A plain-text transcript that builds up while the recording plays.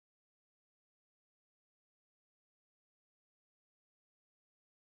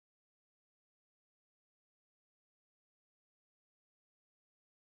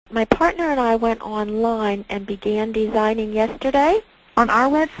My partner and I went online and began designing yesterday. On our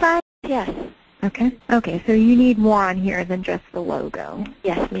website? Yes. Okay. Okay, so you need more on here than just the logo.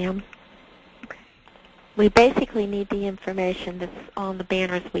 Yes, ma'am. We basically need the information that's on the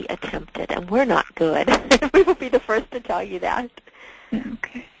banners we attempted, and we're not good. We will be the first to tell you that.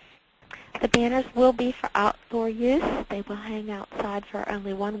 Okay. The banners will be for outdoor use. They will hang outside for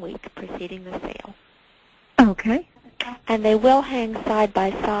only 1 week preceding the sale. Okay. And they will hang side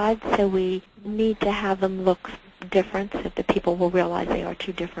by side, so we need to have them look different so that people will realize they are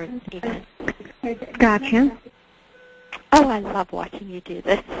two different events. Gotcha. Oh, I love watching you do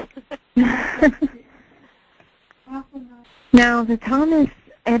this. Now, the Thomas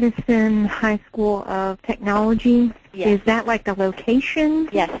Edison High School of Technology, Yes. Is that like the location?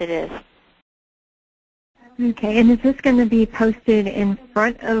 Yes, it is. Okay, and is this going to be posted in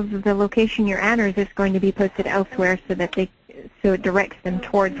front of the location you're at, or is this going to be posted elsewhere so that so it directs them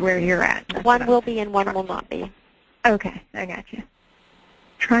towards where you're at? One will be and one will not be. Okay, I got you.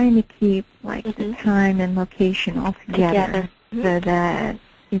 Trying to keep like the time and location all together so that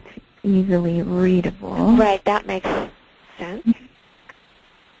it's easily readable. Right, that makes sense.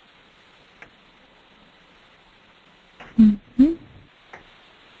 Mm-hmm.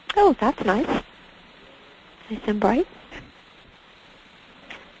 Oh, that's nice. Nice and bright.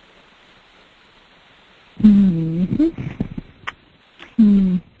 Mm-hmm.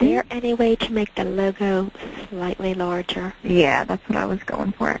 Mm-hmm. Is there any way to make the logo slightly larger? Yeah, that's what I was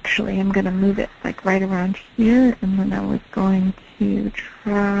going for, actually. I'm going to move it like right around here, and then I was going to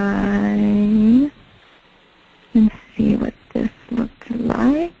try and see what this looked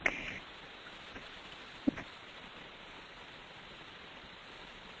like.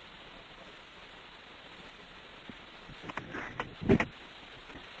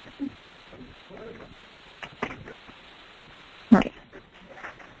 Right.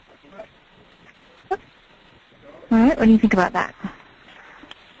 All right, what do you think about that?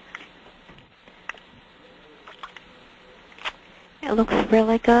 It looks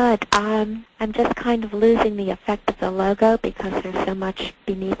really good. I'm just kind of losing the effect of the logo because there's so much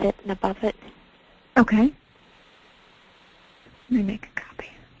beneath it and above it. Okay. Let me make a copy.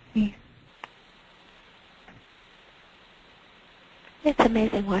 See. It's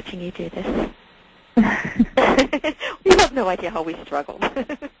amazing watching you do this. You have no idea how we struggled.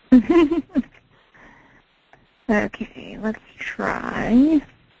 Okay, let's try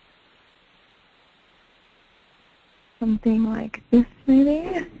something like this,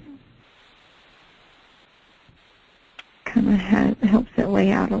 maybe. Kind of helps it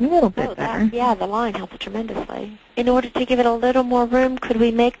lay out a little bit better. Yeah, the line helps tremendously. In order to give it a little more room, could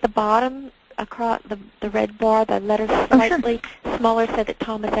we make the bottom across the red bar, the letters slightly smaller so that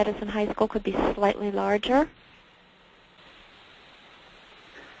Thomas Edison High School could be slightly larger?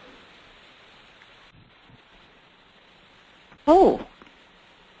 Oh,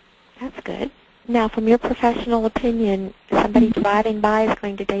 that's good. Now, from your professional opinion, somebody driving by is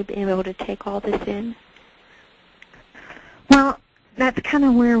going to be able to take all this in? Well, that's kind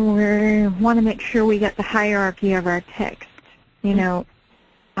of where we want to make sure we get the hierarchy of our text,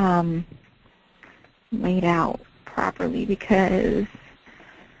 laid out properly, because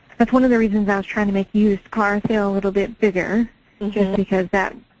that's one of the reasons I was trying to make used car sale a little bit bigger, just because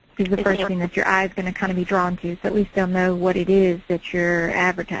that is the first thing that your eye is going to kind of be drawn to, so at least they'll know what it is that you're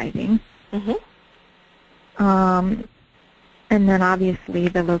advertising. And then obviously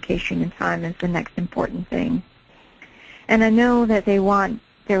the location and time is the next important thing. And I know that they want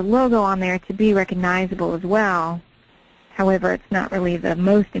their logo on there to be recognizable as well. However, it's not really the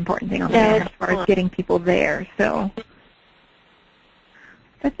most important thing on there as far as getting people there. So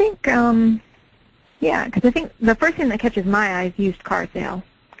I think, yeah, because I think the first thing that catches my eye is used car sale.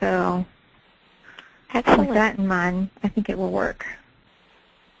 So with that in mind, I think it will work.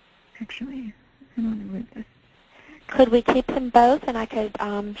 Actually, I want to move this. Could we keep them both and I could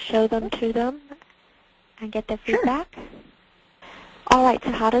show them to them and get their feedback? Sure. All right,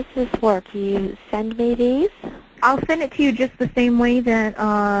 so how does this work? You send me these? I'll send it to you just the same way that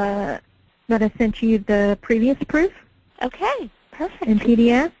that I sent you the previous proof. Okay, perfect. In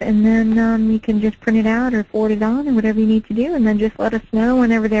PDF, and then you can just print it out or forward it on or whatever you need to do, and then just let us know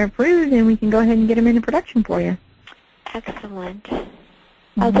whenever they're approved, and we can go ahead and get them into production for you. Excellent.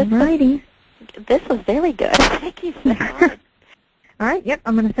 Alrighty. This was very good. Thank you so much. All right, yep,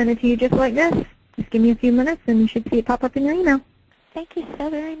 I'm going to send it to you just like this. Just give me a few minutes, and you should see it pop up in your email. Thank you so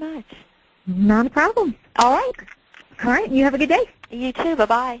very much. Not a problem. All right. All right, you have a good day. You too.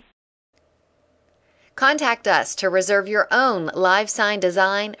 Bye-bye. Contact us to reserve your own live sign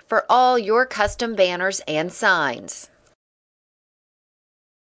design for all your custom banners and signs.